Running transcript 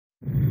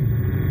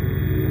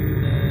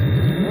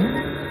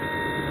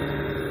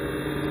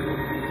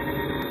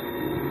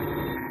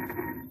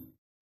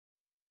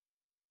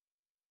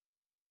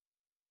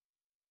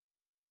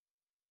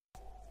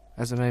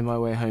As I made my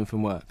way home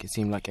from work, it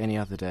seemed like any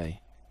other day.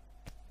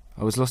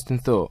 I was lost in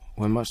thought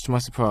when, much to my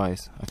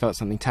surprise, I felt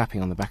something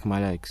tapping on the back of my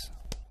legs.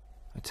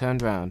 I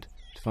turned round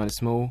to find a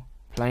small,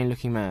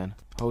 plain-looking man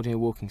holding a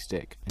walking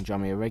stick and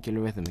drumming a regular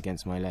rhythm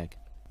against my leg.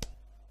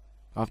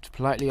 After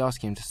politely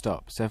asking him to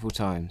stop several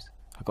times,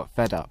 I got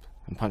fed up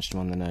and punched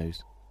him on the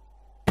nose.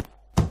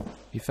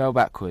 He fell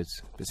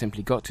backwards, but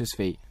simply got to his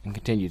feet and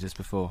continued as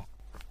before,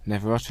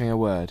 never uttering a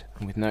word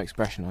and with no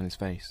expression on his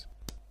face.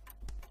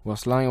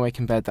 Whilst lying awake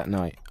in bed that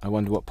night, I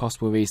wondered what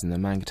possible reason the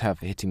man could have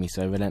for hitting me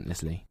so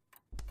relentlessly.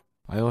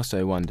 I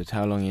also wondered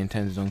how long he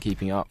intended on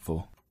keeping it up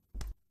for.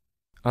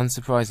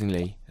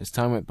 Unsurprisingly, as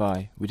time went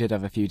by, we did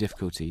have a few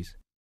difficulties.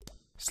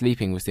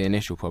 Sleeping was the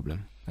initial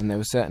problem, and there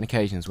were certain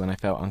occasions when I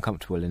felt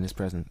uncomfortable in his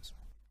presence.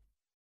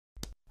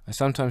 I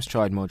sometimes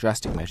tried more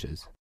drastic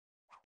measures,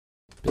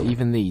 but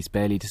even these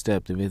barely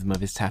disturbed the rhythm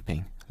of his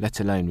tapping, let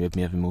alone rid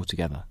me of him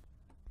altogether.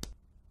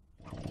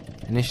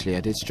 Initially,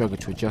 I did struggle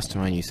to adjust to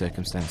my new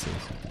circumstances,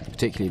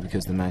 particularly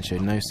because the man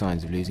showed no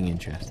signs of losing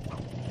interest.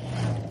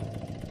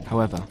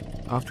 However,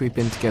 after we'd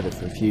been together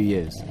for a few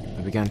years,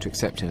 I began to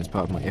accept him as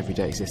part of my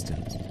everyday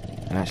existence,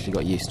 and actually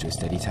got used to his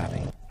steady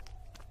tapping.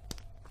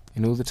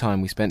 In all the time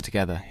we spent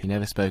together, he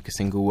never spoke a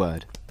single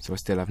word, so I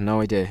still have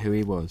no idea who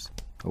he was,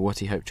 or what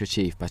he hoped to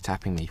achieve by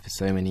tapping me for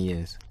so many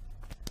years.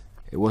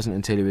 It wasn't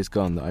until he was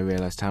gone that I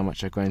realised how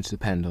much I'd grown to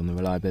depend on the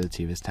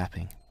reliability of his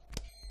tapping.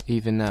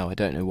 Even now, I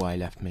don't know why he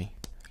left me.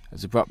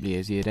 As abruptly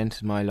as he had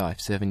entered my life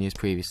 7 years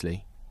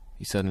previously,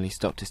 he suddenly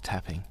stopped his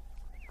tapping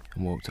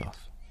and walked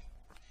off.